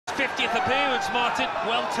50th appearance, Martin.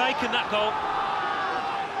 Well taken, that goal.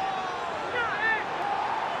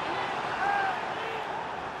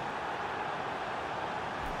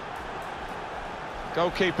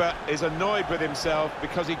 Goalkeeper is annoyed with himself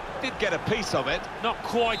because he did get a piece of it. Not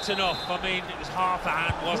quite enough. I mean, it was half a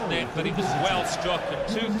hand, wasn't it? But it was well struck and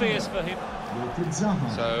too fierce for him.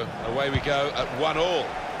 So away we go at 1-1.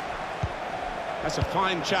 That's a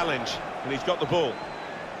fine challenge, and he's got the ball.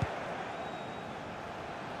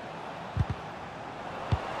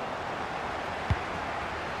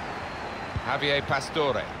 Javier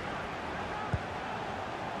Pastore.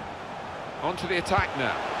 On to the attack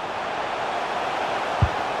now.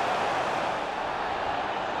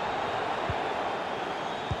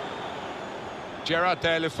 Gerard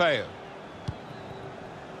Deulofeu.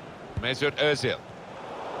 Mesut Ozil.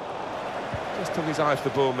 Just took his eye off the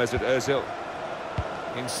ball, Mesut Ozil.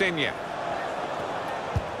 Insigne.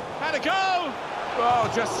 Had a go!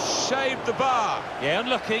 Oh, just shaved the bar. Yeah,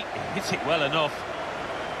 unlucky. He hit it well enough.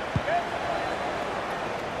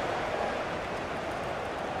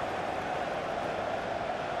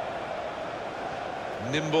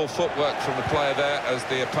 Nimble footwork from the player there as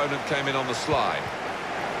the opponent came in on the slide.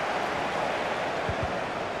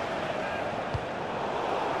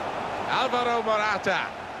 Alvaro Morata.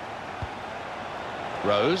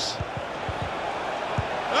 Rose.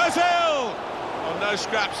 Ozil! Oh, no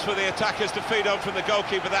scraps for the attackers to feed on from the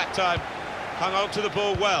goalkeeper that time. Hung on to the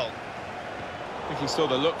ball well. I think he saw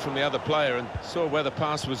the look from the other player and saw where the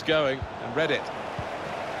pass was going and read it.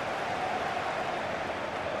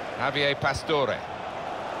 Javier Pastore.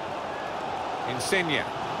 Insigne.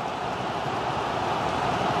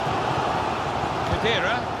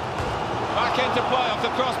 Khedira. Back into play off the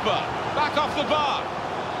crossbar. Back off the bar.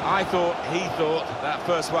 He thought that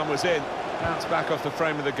first one was in. Bounced back off the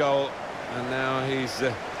frame of the goal, and now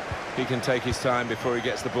he can take his time before he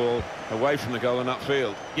gets the ball away from the goal and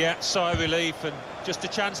upfield. Yeah, sigh of relief and just a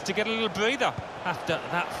chance to get a little breather after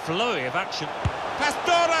that flurry of action.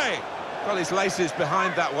 Pastore! Well, his laces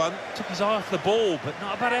behind that one. Took his eye off the ball, but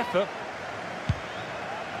not a bad effort.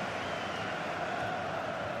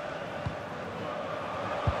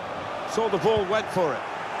 Saw the ball, went for it.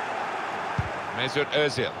 Mesut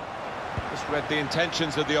Ozil. Just read the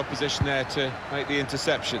intentions of the opposition there to make the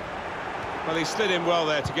interception. Well, he slid in well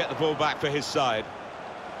there to get the ball back for his side.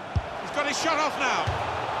 He's got his shot off now.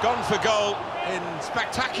 Gone for goal in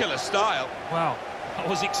spectacular style. Wow, I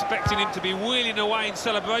was expecting him to be wheeling away in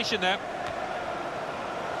celebration there.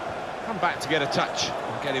 Come back to get a touch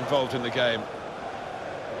and get involved in the game.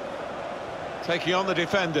 Taking on the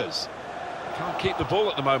defenders. Can't keep the ball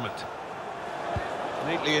at the moment.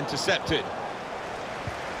 Neatly intercepted.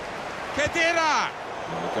 Khedira!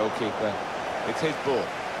 The goalkeeper, it's his ball.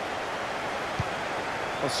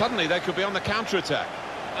 Well, suddenly they could be on the counter-attack.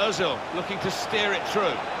 Ozil looking to steer it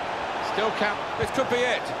through. Still count. This could be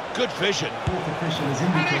it. Good vision. Fourth official has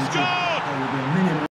And he indicated scored! there will be a minimum.